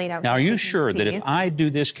ingredients laid out. Now, are you sure that if I do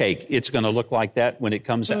this cake, it's going to look like that when it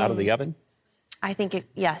comes out of the oven? I think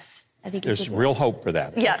yes. I think there's real hope for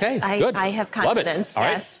that. Yeah. Okay, good. I have confidence. Love it.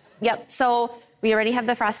 All yes. Right. Yep. So we already have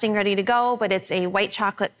the frosting ready to go, but it's a white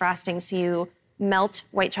chocolate frosting. So you melt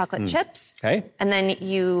white chocolate chips. Okay. And then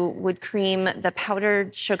you would cream the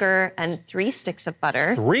powdered sugar and 3 sticks of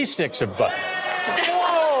butter. 3 sticks of butter.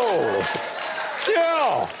 Whoa!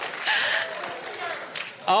 Yeah.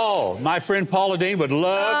 Oh, my friend Paula Dean would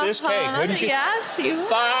love this cake, wouldn't she? Yeah, she would.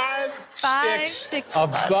 5 sticks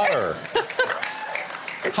of butter.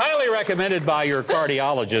 Highly recommended by your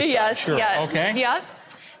cardiologist. Yes, sure. yeah. Okay. Yeah.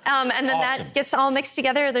 And then Awesome. that gets all mixed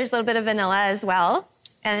together. There's a little bit of vanilla as well.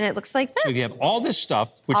 And it looks like this. So you have all this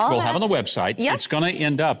stuff, which All we'll that. have on the website. Yep. It's going to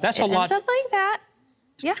end up. That's a lot. Ends up like that.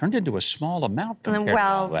 Yeah. Turned into a small amount compared to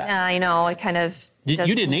all Well, that. I know. It kind of. You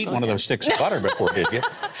didn't eat one of those sticks of butter before, did you?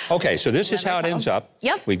 Okay, so this is how it ends up.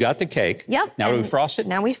 Yep. We got the cake. Yep. Now do we frost it?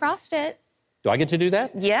 Now we frost it. Do I get to do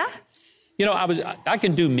that? Yeah. I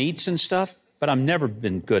can do meats and stuff, but I've never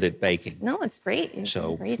been good at baking. No, it's great. You're doing a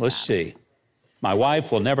So great let's job. see. My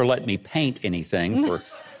wife will never let me paint anything for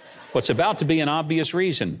what's about to be an obvious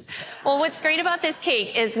reason. Well, what's great about this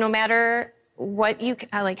cake is no matter what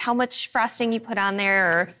how much frosting you put on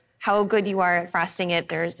there or how good you are at frosting it,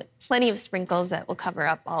 there's plenty of sprinkles that will cover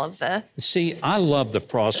up all of the. See, I love the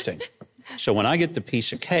frosting. So when I get the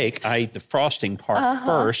piece of cake, I eat the frosting part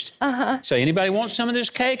first. So anybody want some of this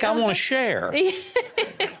cake? I want to share.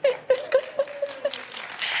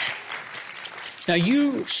 Now,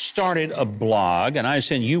 you started a blog, and I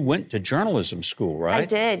said you went to journalism school, right? I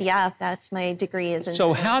did, yeah. That's my degree is in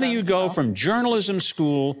So how do you go from journalism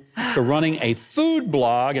school to running a food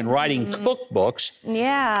blog and writing cookbooks?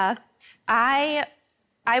 Yeah. I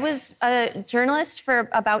was a journalist for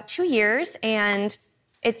about 2 years, and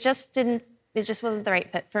it just wasn't the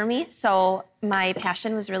right fit for me. So my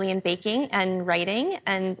passion was really in baking and writing,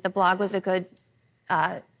 and the blog was a good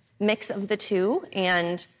mix of the two.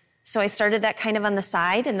 And so I started that kind of on the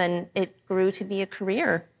side, and then it grew to be a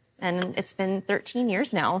career. And it's been 13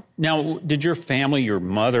 years now. Now, did your family, your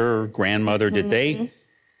mother, grandmother, did they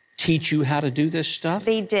teach you how to do this stuff?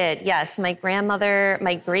 They did, yes. My grandmother,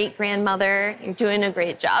 my great-grandmother, you're doing a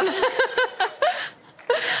great job.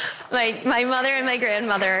 my mother and my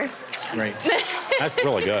grandmother. That's great. That's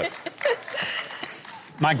really good.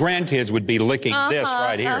 My grandkids would be licking this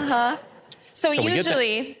right here. So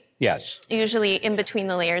usually... Yes. Usually in between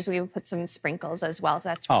the layers, we would put some sprinkles as well. So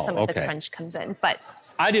that's where some of the crunch comes in. But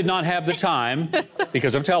I did not have the time,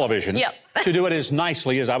 because of television, to do it as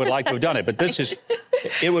nicely as I would like to have done it. But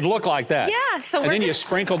it would look like that. Yeah. So and then you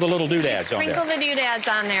sprinkle the little doodads on there. Sprinkle the doodads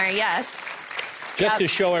on there, yes. Just to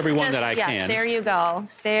show everyone that I can. There you go.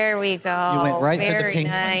 There we go. You went right for the Very pink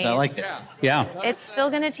nice. ones. I like it. Yeah. It's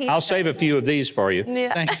still going to taste I'll save a few of these for you.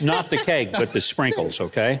 Yeah. Thanks. Not the cake, but the sprinkles,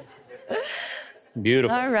 okay?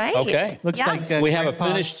 Beautiful. All right. Okay. Looks like we have a Greg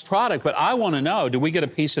finished product, but I want to know, do we get a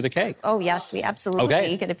piece of the cake? Oh, yes, we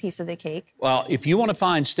absolutely get a piece of the cake. Well, if you want to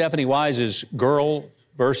find Stephanie Wise's Girl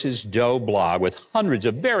versus Dough blog with hundreds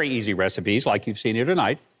of very easy recipes like you've seen here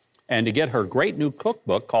tonight, and to get her great new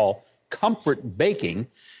cookbook called Comfort Baking,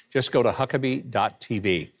 just go to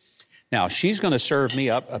Huckabee.tv. Now, she's going to serve me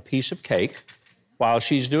up a piece of cake while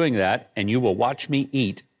she's doing that, and you will watch me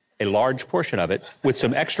eat a large portion of it with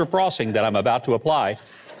some extra frosting that I'm about to apply.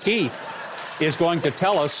 Keith is going to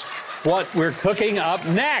tell us what we're cooking up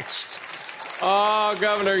next. Oh,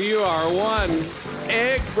 Governor, you are one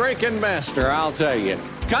egg-breaking master, I'll tell you.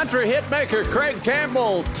 Country hitmaker Craig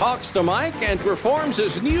Campbell talks to Mike and performs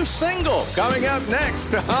his new single coming up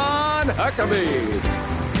next on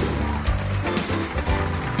Huckabee.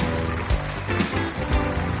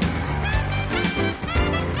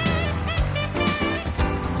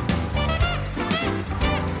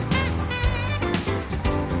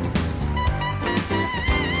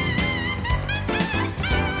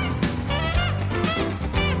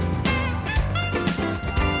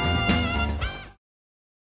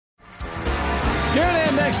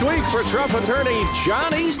 Next week for Trump attorney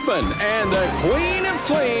John Eastman and the Queen of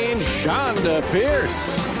Clean, Shonda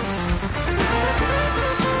Pierce.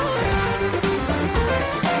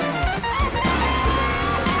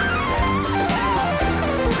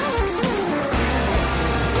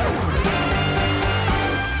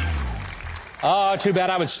 Too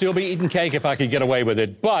bad. I would still be eating cake if I could get away with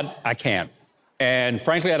it, but I can't. And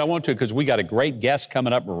frankly, I don't want to, because we got a great guest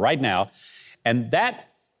coming up right now. And that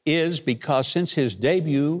is because since his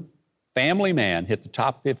debut, Family Man hit the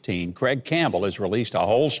top 15, Craig Campbell has released a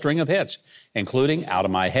whole string of hits, including Out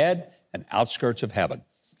of My Head and Outskirts of Heaven.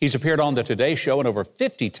 He's appeared on the Today Show and over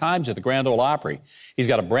 50 times at the Grand Ole Opry. He's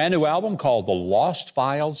got a brand new album called The Lost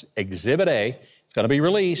Files Exhibit A. It's going to be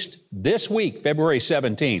released this week, February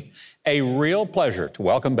 17th. A real pleasure to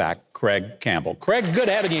welcome back Craig Campbell. Craig, good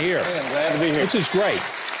having you here. I'm glad to be here. This is great.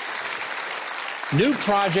 New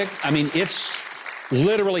project. I mean, it's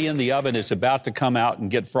literally in the oven. It's about to come out and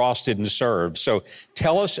get frosted and served. So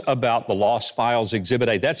tell us about The Lost Files Exhibit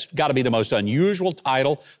A. That's got to be the most unusual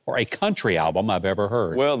title for a country album I've ever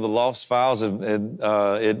heard. Well, The Lost Files,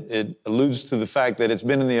 it alludes to the fact that it's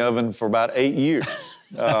been in the oven for about 8 years.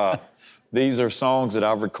 These are songs that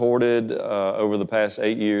I've recorded over the past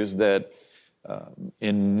 8 years that,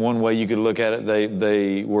 in one way you could look at it,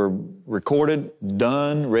 they were recorded,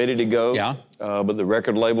 done, ready to go. Yeah. But the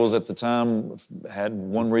record labels at the time had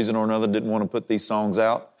one reason or another didn't want to put these songs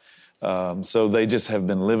out. So they just have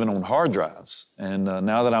been living on hard drives. And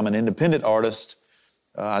now that I'm an independent artist,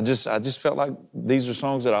 I just felt like these are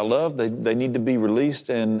songs that I love. They need to be released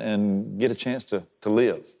and get a chance to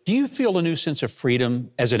live. Do you feel a new sense of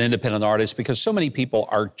freedom as an independent artist? Because so many people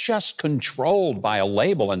are just controlled by a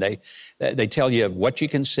label, and they tell you what you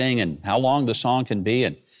can sing and how long the song can be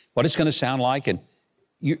and what it's going to sound like. And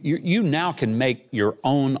you now can make your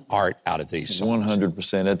own art out of these songs.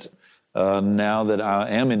 100%. It's now that I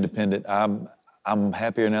am independent, I'm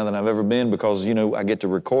happier now than I've ever been because, you know, I get to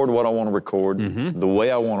record what I want to record, the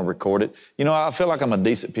way I want to record it. You know, I feel like I'm a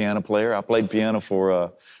decent piano player. I played piano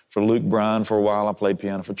for Luke Bryan for a while. I played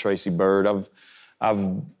piano for Tracy Byrd.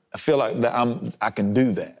 I feel like that I can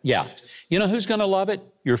do that. Yeah. You know who's going to love it?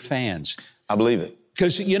 Your fans. I believe it.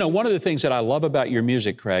 Because, you know, one of the things that I love about your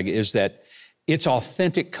music, Craig, is that it's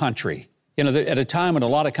authentic country. You know, at a time when a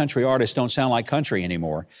lot of country artists don't sound like country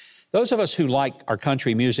anymore, those of us who like our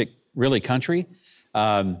country music, really country,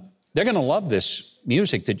 they're going to love this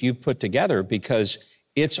music that you've put together because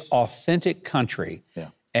it's authentic country. Yeah.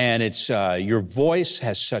 And it's your voice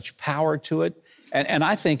has such power to it. And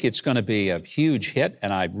I think it's going to be a huge hit,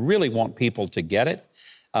 and I really want people to get it.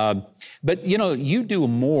 But, you know, you do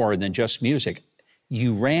more than just music.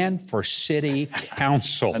 You ran for city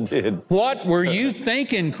council. I did. What were you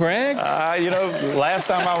thinking, Craig? You know, last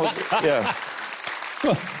time I was,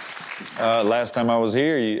 last time I was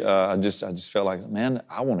here, I just felt like, man,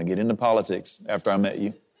 I want to get into politics after I met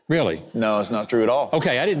you. Really? No, it's not true at all.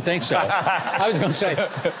 Okay, I didn't think so. I was going to say,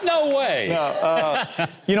 no way. No,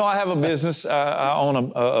 you know, I have a business. I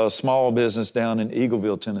own a small business down in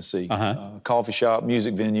Eagleville, Tennessee. Coffee shop,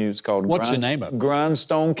 music venue. It's called What's the name of it?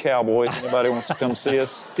 Grindstone Cowboy. If anybody wants to come see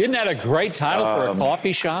us. Isn't that a great title for a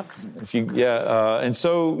coffee shop? And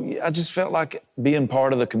so I just felt like being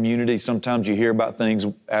part of the community. Sometimes you hear about things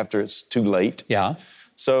after it's too late. Yeah.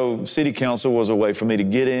 So city council was a way for me to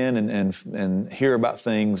get in and hear about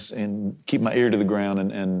things and keep my ear to the ground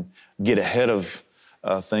and get ahead of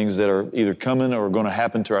things that are either coming or going to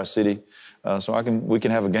happen to our city, so we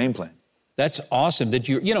can have a game plan. That's awesome. That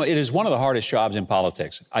you know, it is one of the hardest jobs in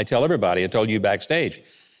politics. I tell everybody, I told you backstage,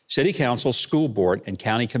 city council, school board, and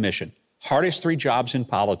county commission. Hardest 3 jobs in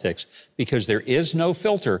politics because there is no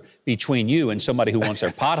filter between you and somebody who wants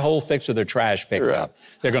their pothole fixed or their trash picked up.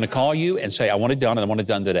 They're going to call you and say, I want it done, and I want it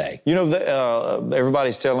done today. You know,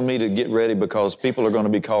 everybody's telling me to get ready because people are going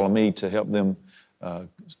to be calling me to help them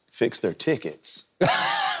fix their tickets.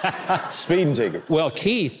 Speeding tickets. Well,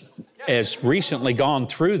 Keith has recently gone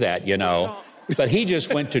through that, you know, but he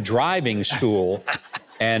just went to driving school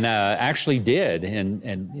and actually did. And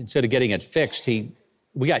instead of getting it fixed,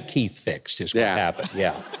 we got Keith fixed is what happened,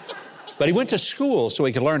 But he went to school so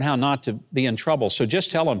he could learn how not to be in trouble. So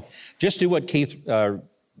just tell him, just do what Keith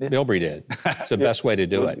Bilbrey did. It's the best way to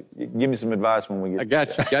do it. Give me some advice when we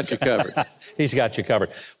get... I got you covered. He's got you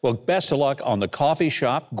covered. Well, best of luck on the coffee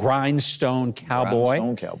shop, Grindstone Cowboy.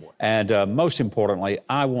 Grindstone Cowboy. And most importantly,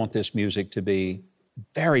 I want this music to be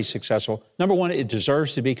very successful. Number one, it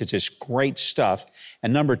deserves to be because it's great stuff.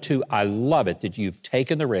 And number 2, I love it that you've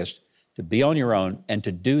taken the risk to be on your own and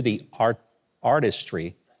to do the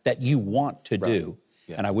artistry that you want to do.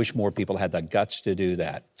 Yeah. And I wish more people had the guts to do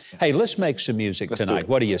that. Yeah. Hey, let's make some music tonight.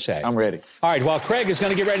 What do you say? I'm ready. All right, while Craig is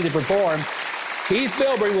going to get ready to perform, Keith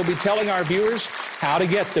Bilbrey will be telling our viewers how to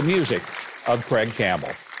get the music of Craig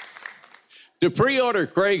Campbell. To pre-order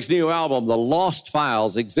Craig's new album, The Lost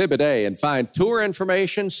Files, Exhibit A, and find tour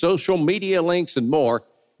information, social media links, and more,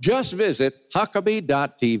 just visit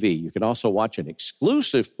Huckabee.tv. You can also watch an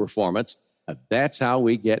exclusive performance of That's How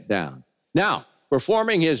We Get Down. Now,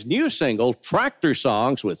 performing his new single, Tractor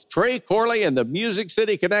Songs, with Trey Corley and the Music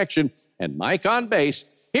City Connection and Mike on bass,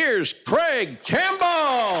 here's Craig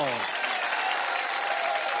Campbell!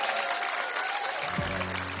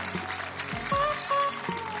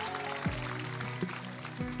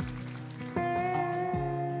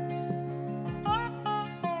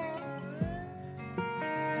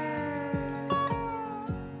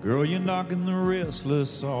 Girl, you're knocking the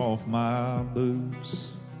restless off my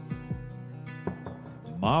boots.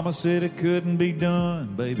 Mama said it couldn't be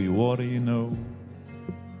done, baby, what do you know?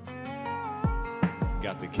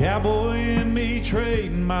 Got the cowboy in me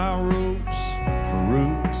trading my ropes for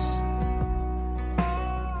roots.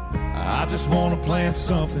 I just want to plant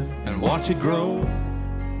something and watch it grow.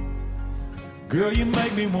 Girl, you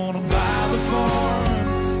make me want to buy the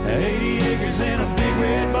farm, 80 acres and a big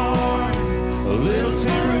red barn, a little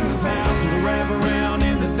tin roof house with a wraparound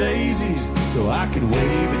in the daisies, so I can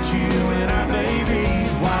wave at you and our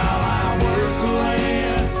babies while I work the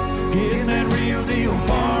land, getting that real deal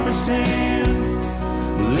farmer's tan,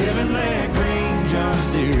 living that green John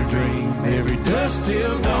Deere dream every dusk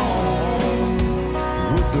till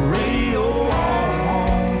dawn, with the radio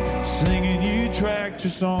on, singing you tractor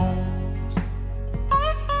songs.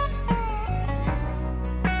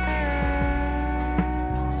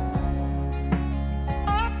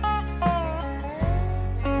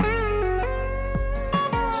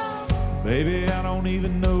 Baby, I don't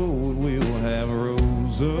even know what we'll have a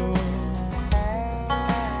rose of.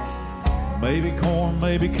 Maybe corn,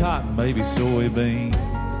 maybe cotton, maybe soybean.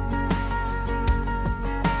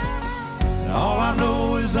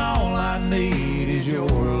 need is your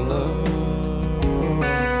love.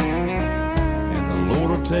 And the Lord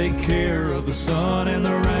will take care of the sun and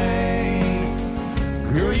the rain.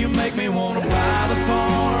 Girl, you make me want to buy the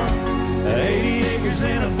farm, 80 acres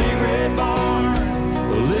and a big red barn,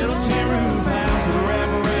 a little tin roof house with a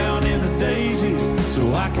wraparound in the daisies,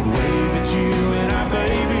 so I can wave at you and our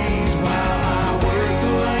babies while I work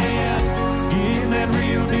the land, getting that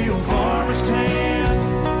real deal farmer's tan,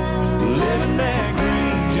 living that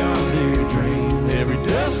green John Deere dream every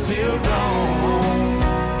dusk till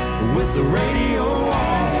dawn, with the radio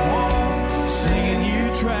on, singing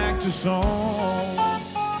you tractor songs.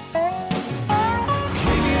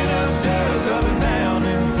 Kicking up dust up and down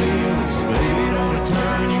in fields, baby, don't it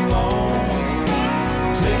turn you on?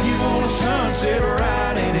 Take you on a sunset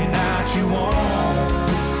ride any night you want.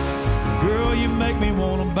 Girl, you make me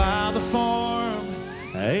want to buy the farm,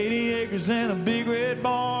 80 acres and a big red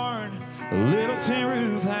barn, a little tin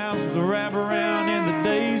roof house with a wraparound in the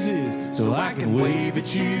daisies, so I can wave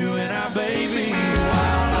at you and our babies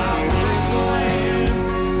while I work the land,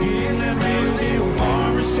 getting that real deal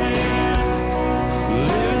farmer's tan,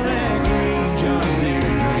 living that green John Deere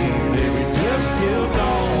dream every dusk till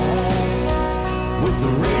dawn, with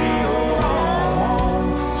the radio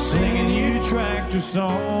on, singing you tractor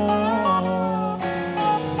songs.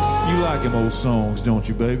 You like them old songs, don't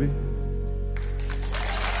you, baby?